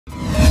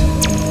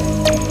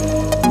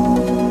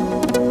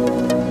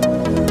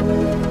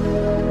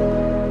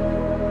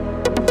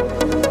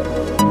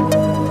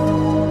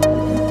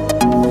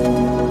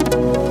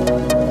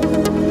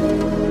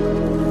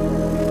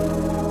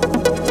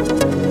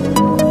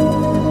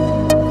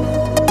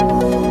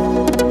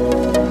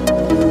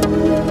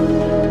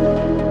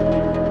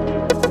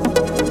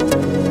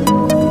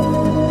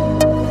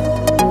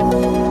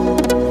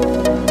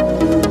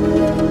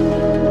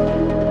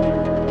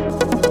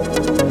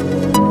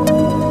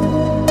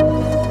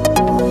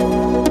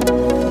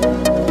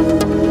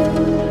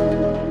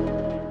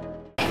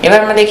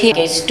এবার আমরা দেখি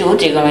কেস 2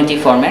 ট্রিগোনোমেট্রি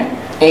ফর্মের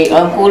এই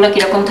অঙ্কগুলো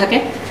কিরকম থাকে।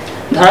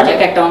 ধরা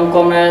যাক একটা অঙ্ক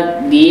আমরা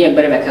দিয়ে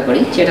একবারে ব্যাখ্যা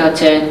করি, সেটা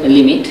হচ্ছে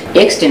limit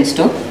x tends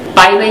to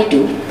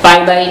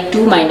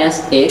π/2 minus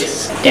x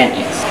tan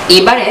x।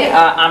 এবারে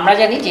আমরা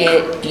জানি যে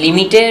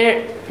লিমিটের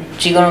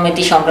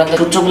ট্রিগোনোমেট্রি সংক্রান্ত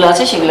সূত্রগুলো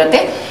আছে সেগুলোতে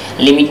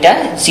লিমিটটা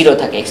 0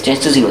 থাকে, x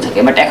টেন্ডস টু 0 থাকে।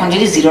 বাট এখন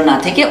যদি 0 না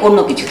থেকে অন্য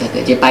কিছু থাকে,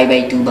 যে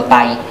π/2 বা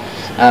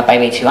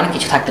π/3 অনেক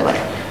কিছু থাকতে পারে,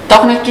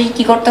 তখন অ্যাকচুয়ালি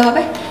কি করতে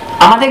হবে,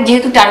 আমাদের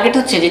যেহেতু টার্গেট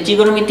হচ্ছে যে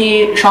ট্রিগোনোমেট্রি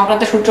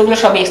সংক্রান্ত সূত্রগুলো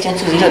সব x টেন্ডস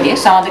টু 0 দিয়ে,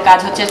 সো আমাদের কাজ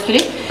হচ্ছে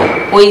অ্যাকচুয়ালি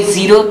ওই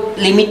 0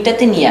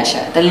 লিমিটটাতে নিয়ে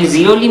আসা। তাহলে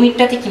 0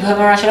 লিমিটটাতে কিভাবে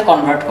আমরা আসলে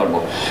কনভার্ট করব,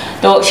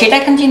 তো সেটা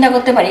এখন চিন্তা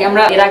করতে পারি।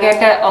 আমরা এর আগে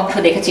একটা অংশ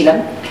দেখেছিলাম,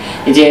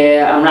 যে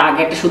আমরা আগে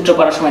একটা সূত্র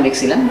পড়ার সময়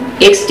দেখছিলাম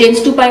x টেন্ডস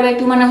টু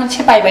π/2 মানে হচ্ছে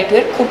π/2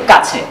 এর খুব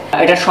কাছে,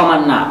 এটা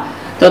সমান না।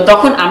 তো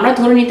তখন আমরা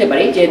ধরে নিতে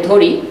পারি যে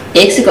ধরি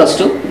x equals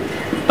to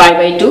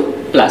π/2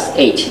 plus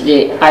h, যে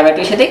π/2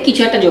 এর সাথে কিছু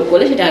একটা যোগ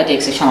করলে সেটা হয়তো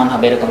x এর সমান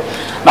হবে এরকম,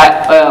 বা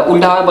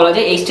উল্টাভাবে বলা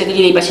যায় h টাকে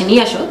যদি এই পাশে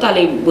নিয়ে আসো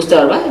তাহলে বুঝতে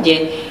পারবা যে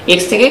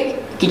x থেকে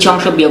কিছু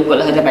অংশ বিয়োগ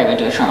করলে হয়তো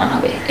π/2 এর সমান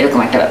হবে, এরকম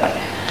একটা ব্যাপার।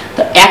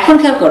 তো এখন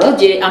খেয়াল করো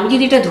যে আমি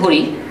যদি এটা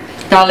ধরি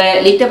তাহলে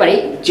লিখতে পারি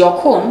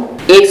যখন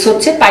x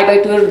হচ্ছে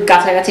π/2 এর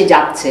কাছাকাছি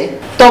যাচ্ছে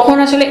তখন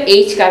আসলে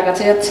h কার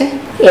কাছে যাচ্ছে।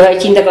 এবার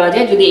চিন্তা করা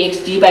যায় যদি x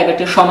যদি π/2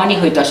 এর সমানই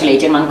হইতো, আসলে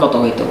h এর মান কত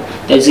হইতো,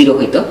 তাহলে 0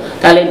 হইতো।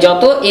 তাহলে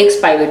যত x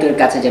π/2 এর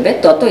কাছে যাবে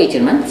তত h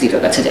এর মান 0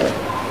 এর কাছে যাবে।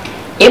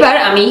 এবার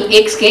আমি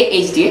x কে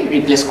h দিয়ে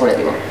রিপ্লেস করে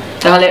দেব।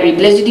 তাহলে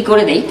রিপ্লেস যদি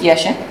করে দেই কি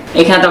আসে,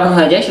 এখানে তখন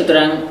হয়ে যায়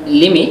সুতরাং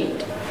limit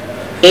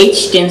h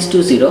tends to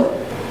 0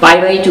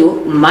 π/2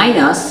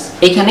 minus,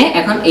 এখানে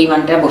এখন এই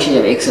মানটা বসে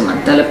যাবে x এর মান,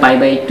 তাহলে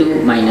π/2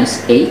 minus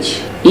h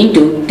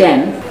into tan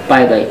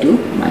π/2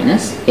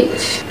 minus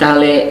h।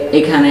 তাহলে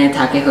এখানে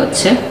থাকে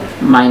হচ্ছে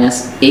মাইনাস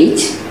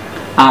h,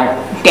 আর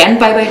tan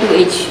π/2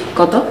 h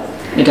কত,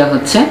 এটা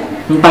হচ্ছে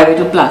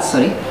π/2 প্লাস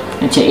সরি,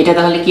 আচ্ছা এটা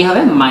তাহলে কি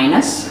হবে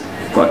মাইনাস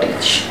cot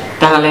h।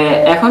 তাহলে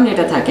এখন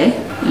যেটা থাকে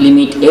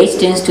limit h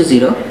tends to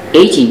 0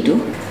 h into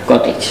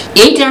cot h।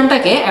 এই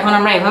টার্মটাকে এখন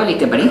আমরা এভাবে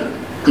লিখতে পারি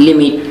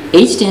limit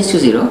h tends to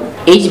 0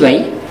 h by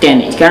tan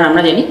h, কারণ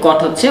আমরা জানি cot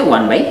হচ্ছে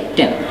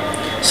 1/10।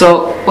 সো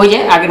ওই যে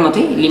আগের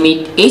মতোই লিমিট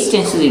h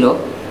টেন্ডস টু 0,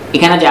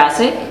 এখানে যা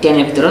আছে tan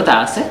এর ভিতরেও তা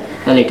আছে,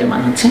 তাহলে এটার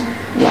মান হচ্ছে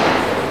 1।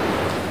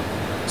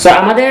 সো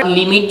আমাদের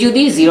লিমিট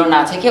যদি 0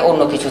 না থেকে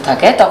অন্য কিছু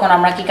থাকে তখন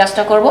আমরা কি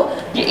কাজটা করব,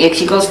 যে x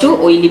ইকুয়ালস টু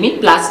ওই লিমিট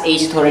প্লাস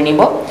h ধরে নিব,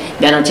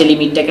 দেন হচ্ছে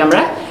লিমিটটাকে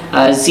আমরা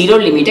 0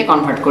 লিমিটে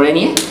কনভার্ট করে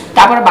নিয়ে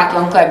তারপর বাকি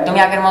অঙ্ক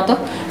একদমই আগের মতো,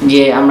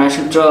 যে আমরা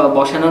সূত্র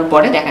বসানোর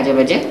পরে দেখা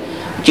যাবে যে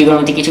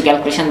ট্রিগোনোমেট্রি কিছু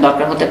ক্যালকুলেশন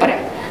দরকার হতে পারে,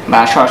 বা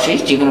সরাসরি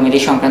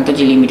ট্রিগোনোমেট্রি সংক্রান্ত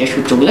যে লিমিটের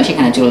সূত্রগুলো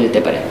সেখানে চলে যেতে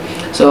পারে।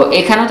 সো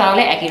এখানেও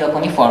তাহলে একই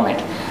রকমই ফরম্যাট।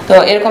 তো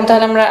এরকম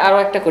তাহলে আমরা আরও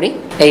একটা করি,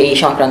 এই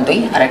সংক্রান্তই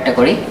আর একটা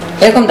করি।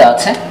 এরকম দেওয়া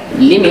আছে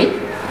limit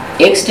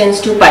x tends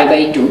to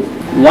π/2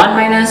 1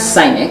 minus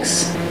sin x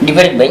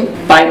divided by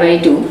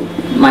π/2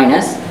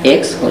 minus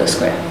x whole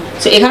square.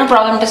 So এখানে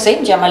প্রবলেমটা সেম,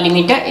 যে আমার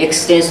লিমিটটা x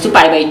টেন্ডস টু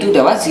π/2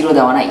 দেওয়া, 0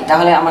 দেওয়া নাই।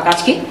 তাহলে আমার কাজ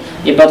কি,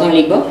 যে প্রথমে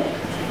লিখব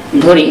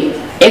ধরি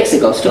x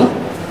equals to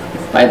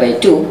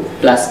π/2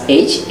 plus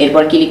h,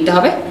 এরপর কি লিখতে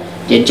হবে,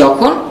 যে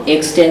যখন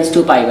x টেন্ডস টু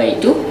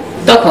π/2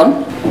 তখন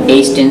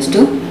h টেন্ডস টু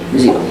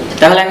 0।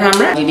 তাহলে এখন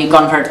আমরা যদি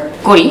কনভার্ট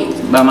করি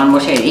বা মান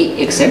বসাই দিই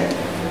x এর,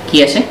 কি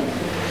আসে,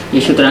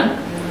 যে সুতরাং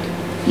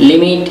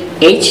limit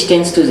h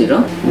tends to 0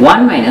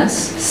 1 minus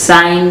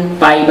sin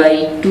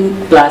π/2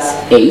 plus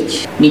h,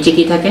 নিচে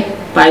কি থাকে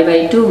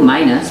π/2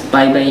 minus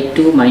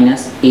π/2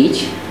 minus h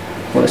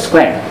whole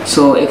square.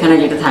 So এখানে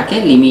যেটা থাকে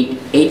লিমিট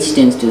h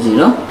টেন্ডস টু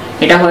 0,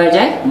 এটা হয়ে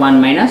যায় 1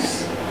 মাইনাস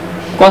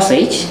cos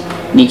h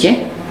নিচে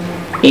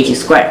h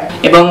স্কয়ার।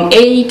 এবং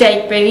এই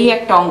টাইপেরই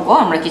একটা অঙ্ক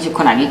আমরা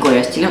কিছুক্ষণ আগে করে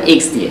আসছিলাম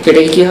x দিয়ে,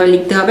 সেটাকে কিভাবে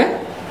লিখতে হবে,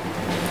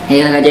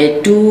 এখানে লেখা যায়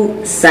 2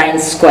 sin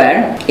square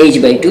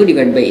h/2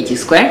 divide by h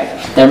square,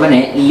 তার মানে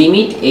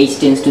লিমিট h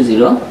টেন্ডস টু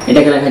 0,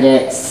 এটাকে লেখা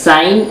যায়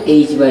sin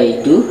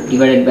h/2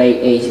 divided by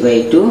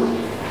h/2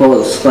 whole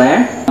square.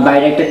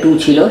 বাইরে একটা 2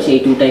 ছিল, সেই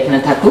 2টা এখানে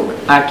থাকুক,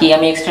 আর কি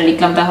আমি এক্সট্রা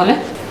লিখলাম তাহলে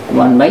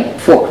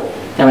 1/4,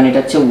 তার মানে এটা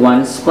হচ্ছে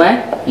 1 স্কয়ার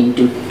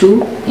ইন্টু 2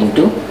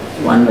 ইন্টু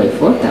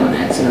 1/4, তার মানে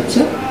অ্যান্সার হচ্ছে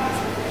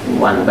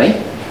 1/2।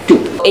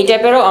 এই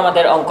টাইপেরও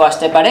আমাদের অঙ্ক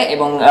আসতে পারে,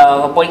 এবং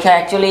পরীক্ষা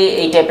অ্যাকচুয়ালি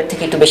এই টাইপের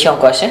থেকে একটু বেশি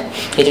অঙ্ক আসে,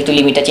 যেটা একটু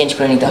লিমিটটা চেঞ্জ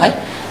করে নিতে হয়।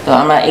 তো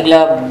আমরা এগুলা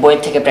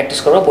বইয়ের থেকে প্র্যাকটিস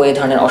করবো, বইয়ের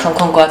ধরনের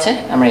অসংখ্য অঙ্ক আছে,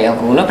 আমরা এই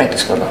অঙ্কগুলো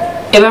প্র্যাকটিস করবো।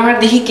 এবার আমরা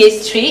দেখি কেস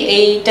 3,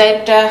 এই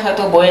টাইপটা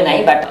হয়তো বইয়ে নাই,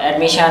 বাট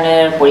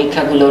অ্যাডমিশনের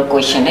পরীক্ষাগুলোর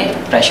কোয়েশ্চেনে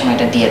প্রায় সময়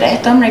এটা দিয়ে দেয়,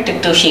 তো আমরা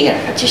একটু শিখে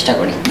রাখার চেষ্টা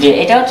করি। যে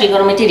এটাও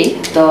ট্রিগোনোমেট্রি,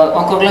 তো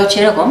অঙ্কগুলো হচ্ছে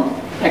এরকম।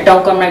 একটা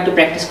অঙ্ক আমরা একটু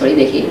প্র্যাকটিস করি,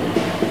 দেখি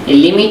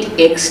limit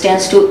x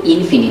tends to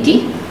infinity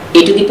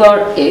a to the power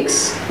x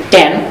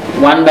tan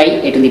 1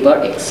 a to the power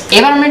x।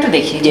 এবার আমরা একটু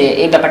দেখি যে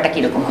এই ব্যাপারটা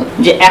কিরকম হতো।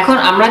 যে এখন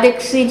আমরা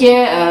দেখছি যে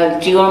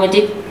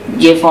ট্রিগোনোমেট্রিক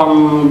যে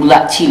ফর্মগুলো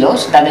ছিল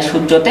তাদের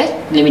সূত্রতে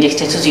লিমিট x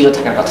টেন্ডস টু 0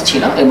 থাকার কথা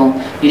ছিল, এবং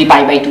যদি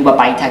π/2 বা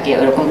পাই থাকে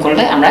এরকম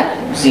করলে আমরা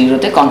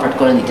 0-তে কনভার্ট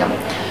করে নিতাম।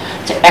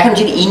 এখন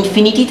যদি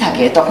ইনফিনিটি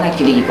থাকে তখন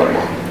অ্যাকচুয়ালি কি করব,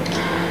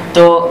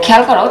 তো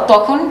খেয়াল করো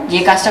তখন যে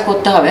কাজটা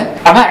করতে হবে,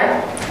 আবার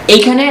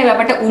এইখানে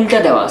ব্যাপারটা উল্টা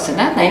দেওয়া আছে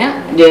না, তাই না,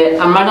 যে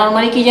আমরা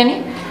নর্মালি কি জানি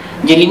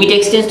যে limit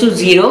x tends to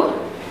 0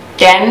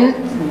 tan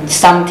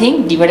something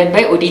divided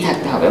by ওটি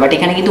থাকতে হবে, বাট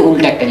এখানে কিন্তু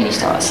উল্টা একটা জিনিস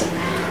দেওয়া আছে।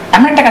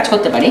 আমরা একটা কাজ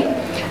করতে পারি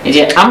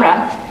যে আমরা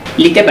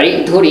লিখতে পারি,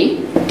 ধরি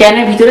tan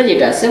এর ভিতরে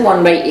যেটা আছে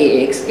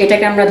 1/ax,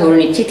 এটাকে আমরা ধরে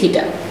নিচ্ছি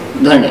থিটা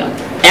ধরে নিলাম।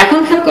 এখন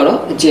খেয়াল করো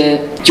যে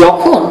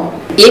যখন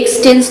x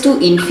টেন্ডস টু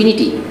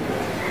ইনফিনিটি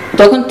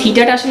তখন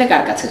থিটাটা আসলে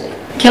কার কাছে যায়।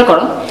 খেয়াল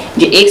করো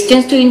যে x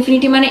টেন্ডস টু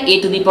ইনফিনিটি মানে a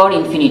to the power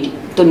infinity,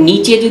 তো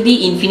নিচে যদি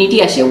ইনফিনিটি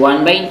আসে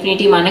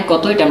 1/ইনফিনিটি মানে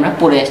কত, এটা আমরা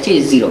পড়ে আসছি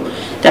 0,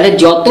 তাহলে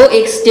যত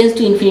x টেন্ডস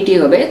টু ইনফিনিটি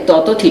হবে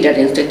তত থিটা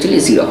টেন্ডস টু অ্যাকচুয়ালি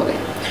 0 হবে।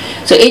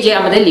 সো এই যে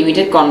আমাদের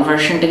লিমিটের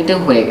কনভার্সনটা কিন্তু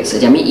হয়ে গেছে,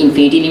 যে আমি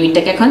ইনফিনিটি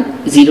লিমিটটাকে এখন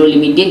 0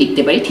 লিমিট দিয়ে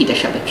লিখতে পারি থিটার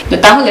সাপেক্ষে। তো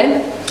তাহলে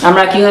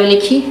আমরা কিভাবে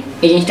লিখি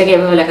এই জিনিসটাকে,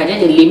 এভাবে লেখা যায়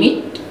যে limit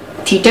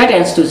theta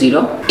tends to 0,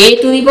 a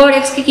to the power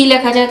x কে কি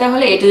লেখা যায়,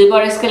 তাহলে a to the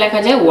power x কে লেখা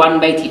যায়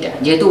 1/থিটা,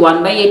 যেহেতু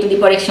 1/a to the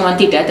power x সমান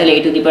থিটা, তাহলে a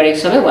to the power x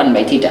হবে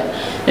 1/থিটা,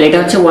 তাহলে এটা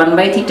হচ্ছে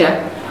 1/থিটা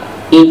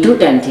ইনটু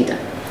tan থিটা।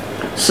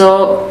 সো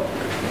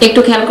একটু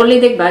খেয়াল করলেই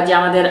দেখবা যে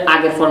আমাদের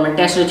আগের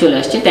ফরম্যাটটা আসলে চলে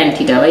আসছে tan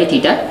থিটা বাই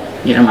থিটা,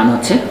 যেটার মান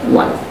হচ্ছে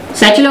 1।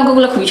 অ্যাকচুয়ালি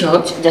অঙ্কগুলো খুবই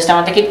সহজ, জাস্ট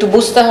আমাদেরকে একটু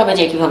বুঝতে হবে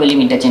যে কিভাবে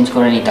লিমিটটা চেঞ্জ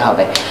করে নিতে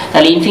হবে।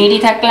 তাহলে ইনফিনিটি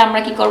থাকলে আমরা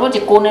কি করব, যে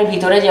কোণের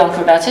ভিতরে যে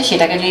অংশটা আছে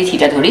সেটাকে যদি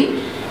থিটা ধরি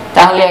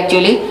তাহলে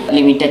অ্যাকচুয়ালি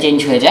লিমিটটা চেঞ্জ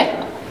হয়ে যায়,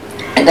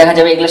 দেখা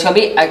যাবে এগুলো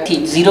সবই ঠিক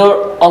জিরোর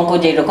অঙ্ক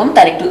যেরকম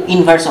তার একটু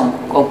ইনভার্স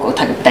অঙ্ক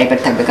টাইপের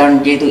থাকবে, কারণ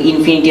যেহেতু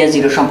ইনফিনিটি আর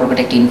জিরো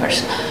সম্পর্কটা একটু ইনভার্স।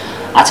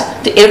 আচ্ছা,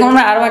 তো এরকম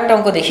আমরা আরও একটা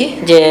অঙ্ক দেখি,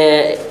 যে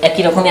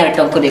একই রকমই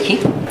আরেকটা অঙ্ক দেখি।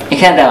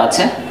 এখানে দেওয়া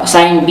আছে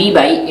sin b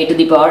by a to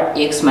the power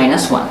x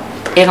minus 1,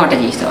 এরকম একটা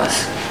জিনিস দেওয়া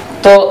আছে।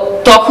 তো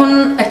তখন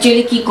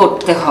অ্যাকচুয়ালি কি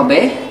করতে হবে,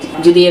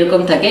 যদি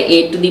এরকম থাকে a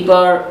to the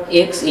power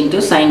x into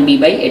sin b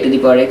by a to the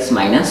power x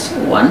minus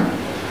 1,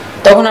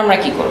 তখন আমরা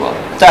কি করব?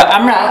 তো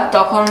আমরা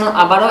তখন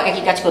আবারও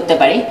একই কাজ করতে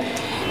পারি,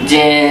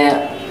 যে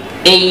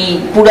এই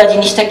পুরা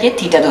জিনিসটাকে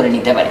থিটা ধরে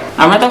নিতে পারি।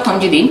 আমরা তখন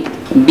যদি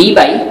b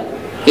by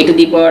a to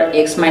the power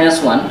x minus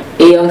 1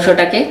 এই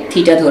অংশটাকে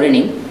থিটা ধরে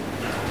নিই,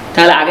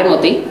 তাহলে আগের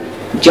মতোই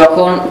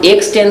যখন x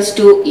টেন্ডস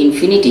টু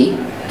ইনফিনিটি,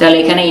 তাহলে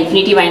এখানে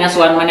ইনফিনিটি মাইনাস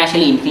 1 মানে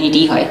আসলে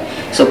ইনফিনিটি হয়,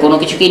 সো কোনো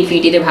কিছুকে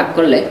ইনফিনিটিতে ভাগ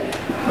করলে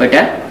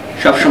ওইটা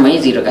সবসময়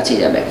 0 কাছে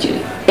যাবে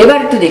অ্যাকচুয়ালি। এবার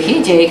একটু দেখি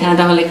যে এখানে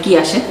তাহলে কি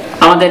আসে।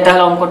 আমাদের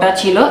তাহলে অঙ্কটা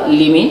ছিল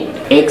limit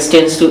x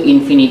tends to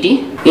infinity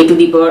a to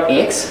the power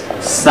x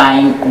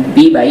sin b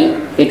by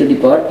a to the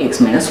power x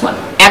minus 1।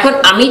 এখন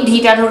আমি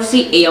থিটা ধরছি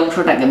এই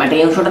অংশটাকে, বাট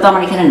এই অংশটা তো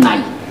আমার এখানে নাই,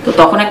 তো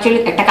তখন অ্যাকচুয়ালি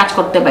একটা কাজ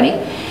করতে পারি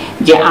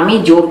যে আমি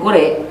জোর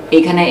করে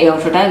এখানে এই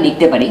অংশটা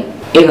লিখতে পারি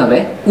এইভাবে,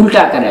 উল্টা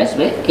আকারে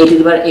আসবে a to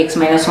the power x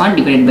minus 1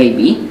 divided by b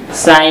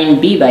sin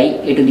b by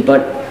a to the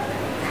power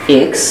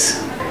x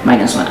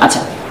minus 1।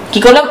 আচ্ছা, কি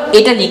করলাম,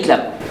 এটা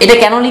লিখলাম। এটা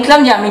কেন লিখলাম,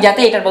 যে আমি যাতে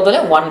এটার বদলে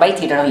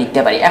 1/থিটাটা লিখতে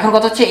পারি। এখন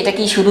কথা হচ্ছে এটা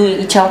কি শুধু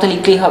ইচ্ছা মতো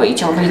লিখলেই হবে?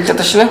 ইচ্ছা মতো লিখতে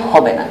তো আসলে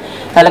হবে না,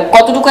 তাহলে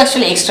কতটুকু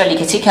আসলে এক্সট্রা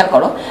লিখেছি খেয়াল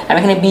করো। আমি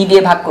এখানে b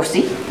দিয়ে ভাগ করছি,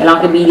 তাহলে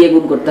আমাকে b দিয়ে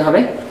গুণ করতে হবে,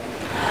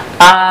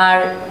 আর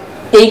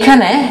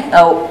এইখানে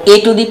a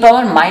to the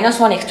power minus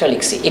 1 extra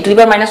লিখছি। a to the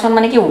power minus 1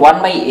 মানে কি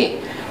 1/a,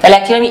 তাহলে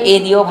অ্যাকচুয়ালি আমি a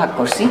দিয়েও ভাগ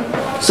করছি,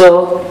 সো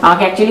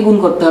আমাকে অ্যাকচুয়ালি গুণ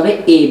করতে হবে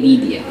a b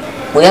দিয়ে,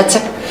 বুঝা যাচ্ছে?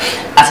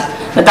 আচ্ছা,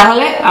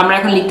 তাহলে আমরা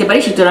এখন লিখতে পারি,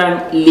 সুতরাং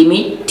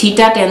লিমিট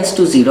থিটা টেন্ডস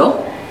টু 0,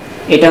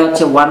 এটা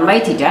হচ্ছে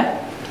 1/থিটা,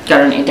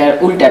 কারণ এটার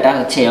উল্টাটা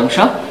হচ্ছে এই অংশ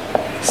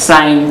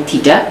sin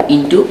theta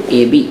into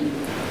a b,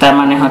 তার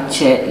মানে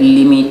হচ্ছে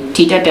limit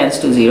theta tends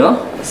to 0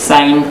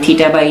 sin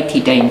theta by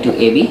theta into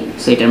a b,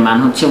 so এটার মান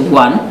হচ্ছে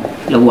 1,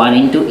 তাহলে 1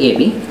 ইন্টু a b,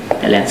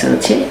 তাহলে অ্যান্সার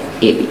হচ্ছে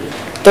a b।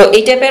 তো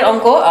এই টাইপের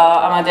অঙ্ক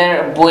আমাদের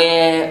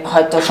বইয়ে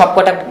হয়তো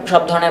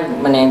সব ধরনের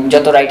মানে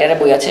যত রাইটারের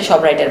বই আছে সব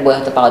রাইটারের বই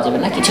হয়তো পাওয়া যাবে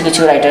না, কিছু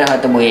কিছু রাইটারের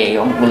হয়তো বইয়ে এই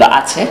অঙ্কগুলো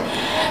আছে।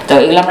 তো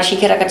এগুলো আমরা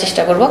শিখে রাখার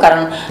চেষ্টা করব,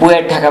 কারণ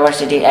বুয়েট, ঢাকা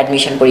ভার্সিটির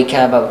অ্যাডমিশন পরীক্ষা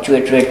বা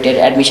চুয়েটের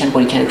অ্যাডমিশন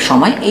পরীক্ষার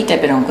সময় এই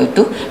টাইপের অঙ্ক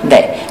একটু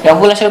দেয়। এই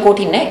অঙ্কগুলো আসলে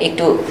কঠিন নয়,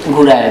 একটু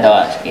ঘুরায়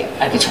দেওয়া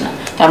আর কিছু না।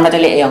 তো আমরা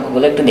তাহলে এই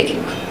অঙ্কগুলো একটু দেখি।